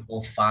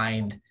people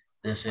find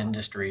this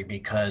industry,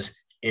 because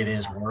it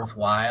is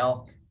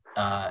worthwhile.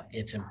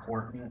 It's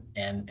important,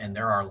 and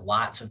there are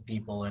lots of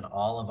people in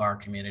all of our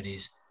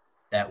communities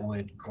that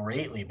would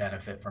greatly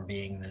benefit from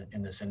being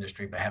in this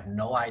industry, but have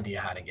no idea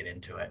how to get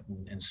into it.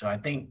 And so I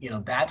think,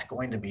 that's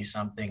going to be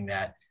something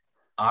that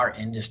our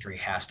industry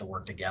has to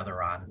work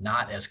together on,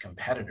 not as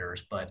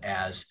competitors, but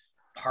as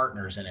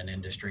partners in an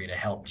industry to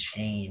help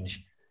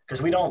change,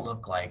 because we don't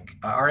look like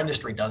our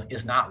industry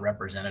is not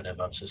representative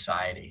of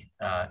society.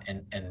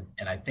 And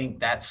I think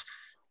that's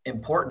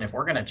important. If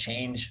we're going to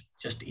change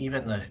just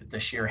even the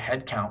sheer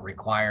headcount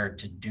required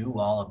to do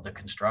all of the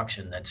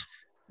construction that's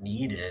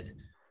needed,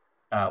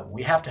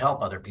 we have to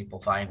help other people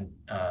find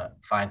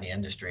the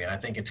industry. And I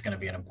think it's going to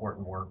be an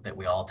important work that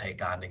we all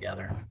take on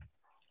together.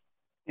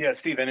 Yeah,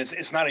 Steve, and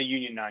it's not a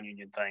union,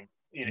 non-union thing.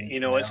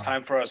 It's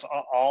time for us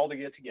all to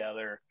get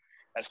together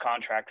as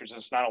contractors.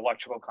 It's not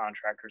electrical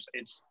contractors.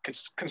 It's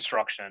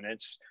construction.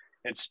 It's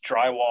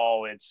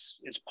drywall. It's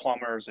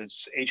plumbers.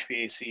 It's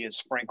HVAC. It's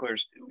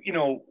sprinklers.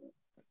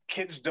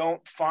 Kids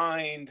don't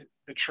find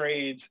the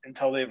trades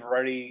until they've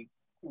already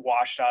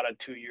washed out of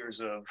 2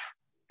 years of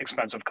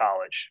expensive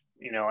college.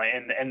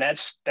 And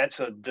that's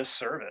a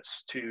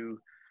disservice to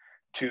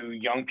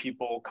young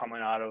people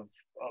coming out of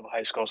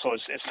high school. So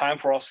it's time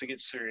for us to get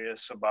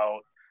serious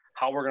about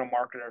how we're going to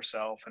market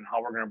ourselves and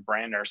how we're going to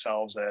brand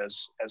ourselves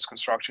as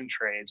construction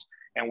trades,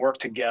 and work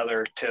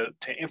together to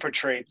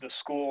infiltrate the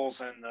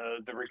schools and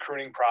the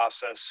recruiting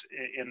process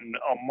in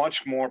a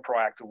much more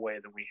proactive way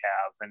than we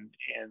have. And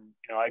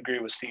I agree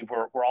with Steve.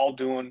 We're all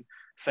doing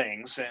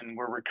things, and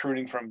we're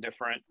recruiting from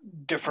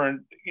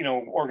different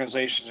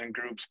organizations and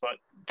groups, but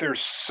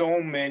there's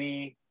so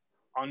many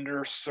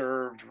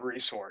underserved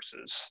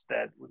resources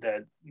that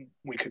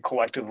we could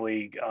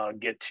collectively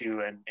get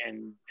to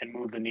and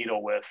move the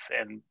needle with.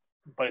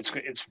 But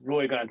it's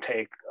really going to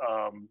take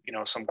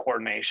some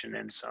coordination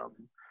and some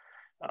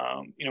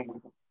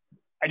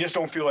I just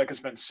don't feel like it's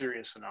been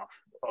serious enough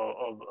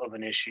of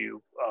an issue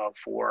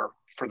for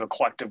the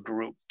collective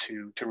group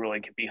to really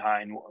get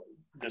behind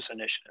this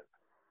initiative.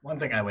 One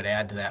thing I would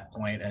add to that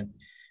point, and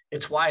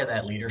it's why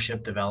that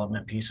leadership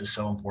development piece is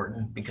so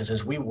important, because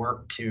as we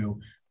work to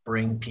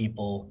bring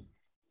people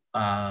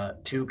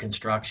to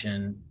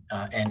construction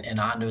and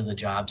onto the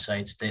job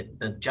sites,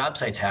 the job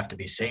sites have to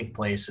be safe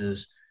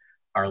places.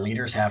 Our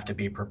leaders have to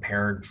be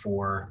prepared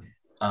for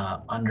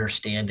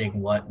understanding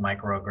what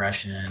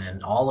microaggression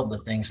and all of the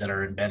things that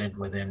are embedded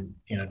within,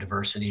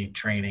 diversity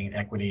training,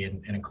 equity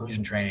and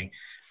inclusion training,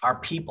 our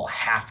people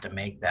have to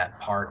make that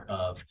part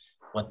of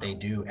what they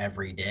do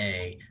every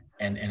day.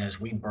 And as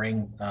we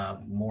bring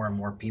more and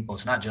more people,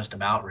 it's not just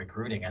about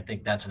recruiting. I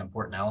think that's an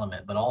important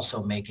element, but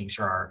also making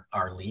sure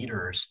our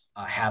leaders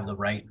have the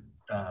right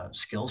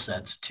skill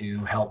sets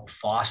to help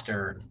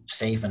foster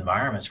safe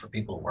environments for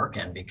people to work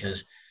in,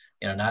 because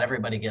not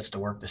everybody gets to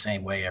work the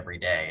same way every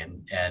day,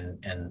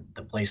 and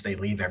the place they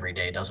leave every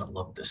day doesn't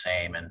look the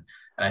same. And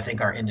I think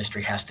our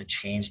industry has to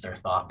change their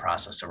thought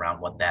process around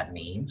what that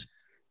means.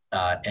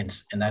 And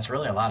that's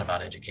really a lot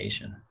about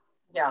education.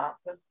 Yeah,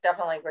 that's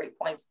definitely great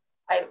points.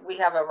 We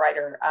have a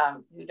writer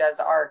who does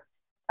our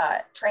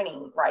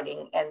training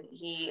writing, and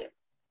he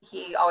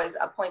always,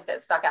 a point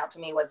that stuck out to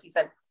me was, he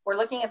said, we're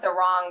looking at the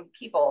wrong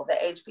people,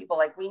 the age people.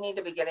 Like, we need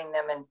to be getting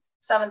them in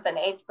 7th and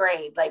 8th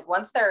grade. Like,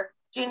 once they're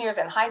juniors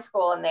in high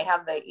school and they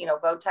have the,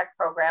 VOTEC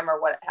program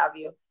or what have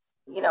you,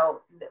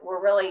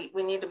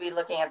 we need to be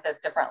looking at this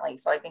differently.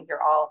 So I think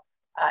you're all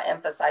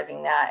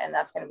emphasizing that, and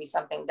that's going to be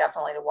something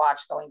definitely to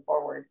watch going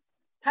forward.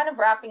 Kind of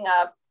wrapping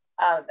up,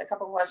 a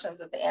couple of questions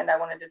at the end. I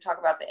wanted to talk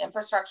about the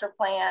infrastructure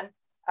plan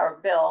or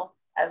bill,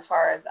 as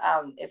far as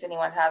if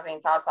anyone has any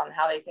thoughts on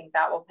how they think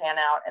that will pan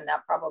out. And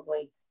that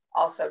probably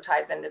also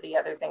ties into the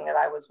other thing that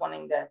I was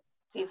wanting to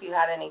see if you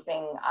had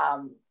anything,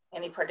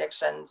 any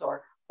predictions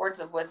or words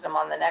of wisdom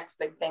on the next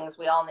big things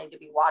we all need to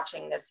be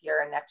watching this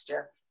year and next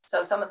year.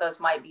 So some of those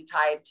might be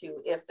tied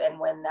to if and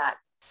when that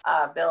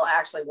bill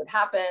actually would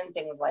happen.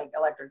 Things like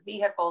electric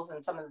vehicles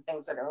and some of the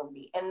things that are going to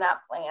be in that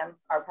plan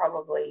are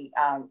probably,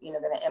 going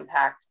to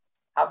impact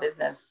how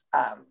business,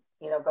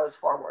 goes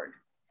forward.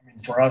 I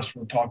mean, for us,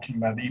 we're talking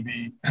about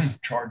EV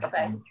charging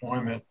Okay. and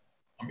deployment.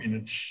 I mean,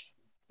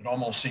 it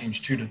almost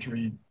seems 2 to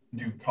 3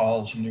 new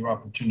calls and new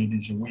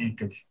opportunities a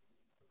week of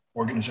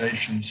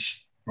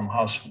organizations from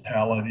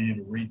hospitality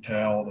to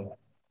retail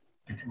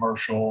to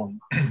commercial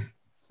and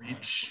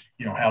REITs,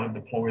 how to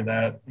deploy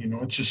that.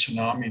 It's a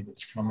tsunami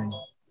that's coming.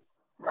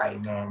 Right.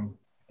 And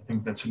I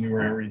think that's a new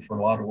area for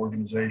a lot of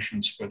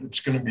organizations, but it's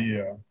going to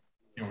be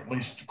at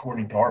least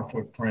according to our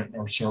footprint,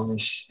 our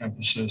service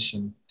emphasis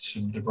and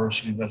some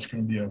diversity, that's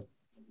going to be a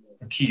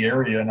key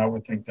area. And I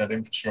would think that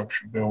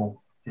infrastructure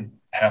bill would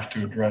have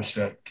to address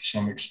that to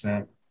some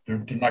extent. They're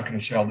not going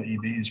to sell the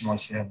EVs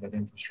unless they have that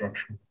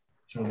infrastructure.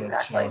 So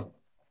exactly.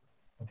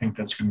 I think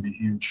that's going to be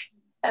huge.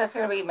 And it's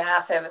going to be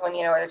massive when,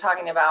 they're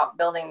talking about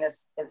building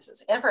this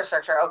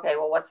infrastructure. Okay,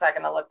 well, what's that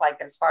going to look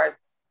like as far as,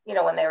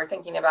 when they were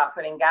thinking about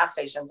putting gas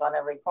stations on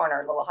every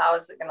corner? Well, how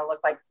is it going to look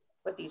like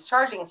with these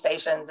charging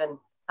stations, and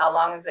how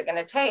long is it going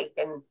to take,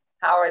 and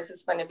how is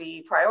this going to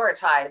be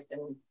prioritized?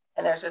 And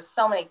there's just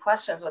so many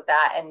questions with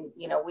that. And,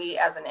 we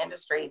as an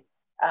industry,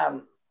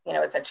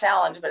 it's a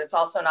challenge, but it's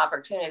also an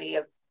opportunity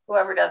of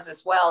whoever does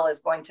this well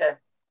is going to,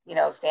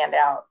 stand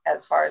out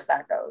as far as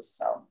that goes.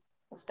 So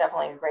it's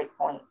definitely a great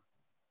point.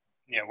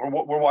 Yeah,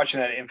 we're watching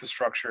that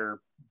infrastructure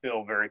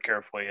bill very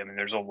carefully. I mean,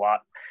 there's a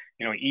lot,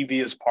 EV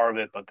is part of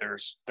it, but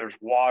there's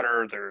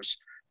water, there's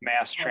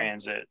mass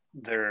transit,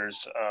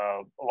 there's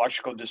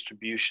electrical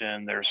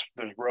distribution, there's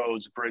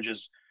roads,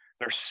 bridges.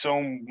 There's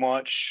so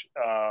much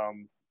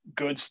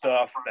good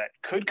stuff that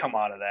could come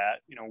out of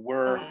that.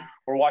 We're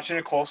watching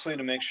it closely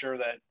to make sure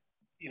that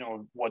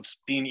what's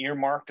being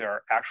earmarked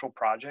are actual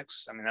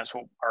projects. I mean, that's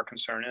what our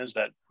concern is,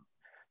 that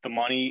the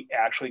money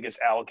actually gets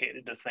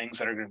allocated to things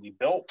that are going to be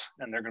built,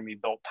 and they're going to be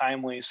built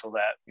timely, so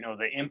that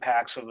the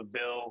impacts of the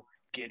bill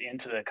get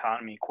into the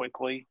economy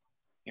quickly.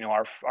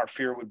 Our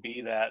fear would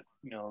be that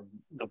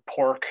the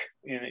pork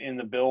in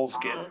the bills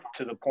get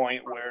to the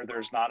point where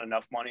there's not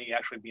enough money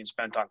actually being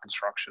spent on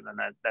construction, and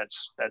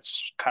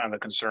that's kind of the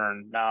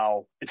concern.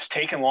 Now, it's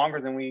taken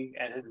longer than we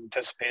had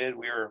anticipated.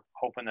 We were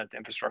hoping that the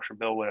infrastructure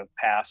bill would have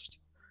passed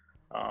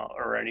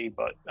already,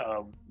 but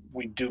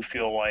we do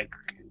feel like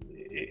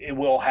it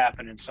will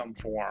happen in some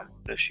form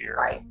this year.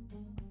 Right.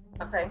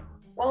 Okay.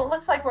 Well, it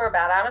looks like we're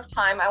about out of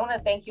time. I want to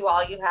thank you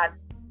all. You've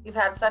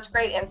had such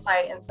great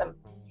insight and some,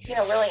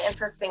 really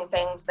interesting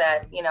things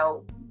that,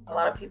 a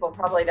lot of people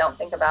probably don't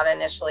think about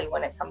initially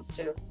when it comes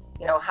to,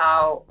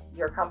 how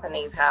your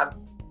companies have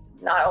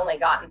not only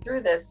gotten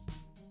through this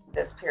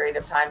period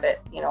of time,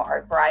 but,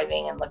 are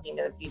thriving and looking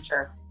to the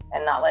future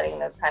and not letting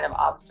those kind of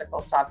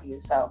obstacles stop you.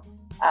 So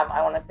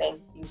I want to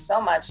thank you so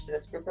much to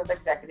this group of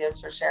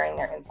executives for sharing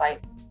their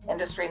insight,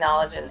 industry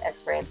knowledge, and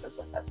experiences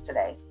with us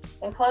today.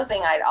 In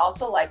closing, I'd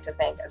also like to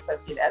thank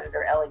Associate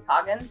Editor Ellie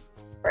Coggins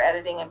for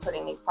editing and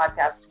putting these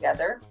podcasts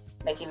together,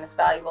 making this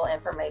valuable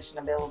information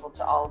available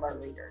to all of our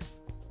readers.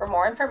 For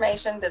more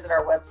information, visit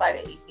our website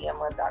at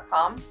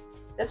ecmweb.com.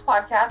 This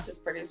podcast is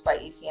produced by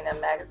EC&M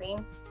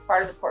Magazine,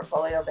 part of the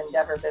portfolio of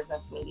Endeavor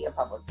Business Media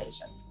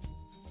Publications.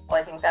 Well,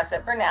 I think that's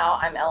it for now.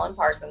 I'm Ellen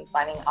Parsons,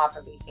 signing off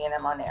of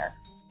EC&M On Air.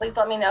 Please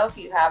let me know if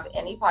you have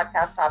any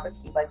podcast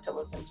topics you'd like to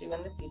listen to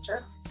in the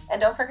future. And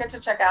don't forget to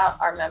check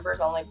out our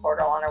members-only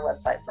portal on our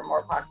website for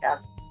more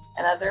podcasts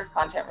and other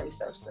content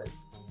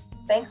resources.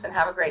 Thanks and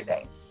have a great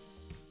day.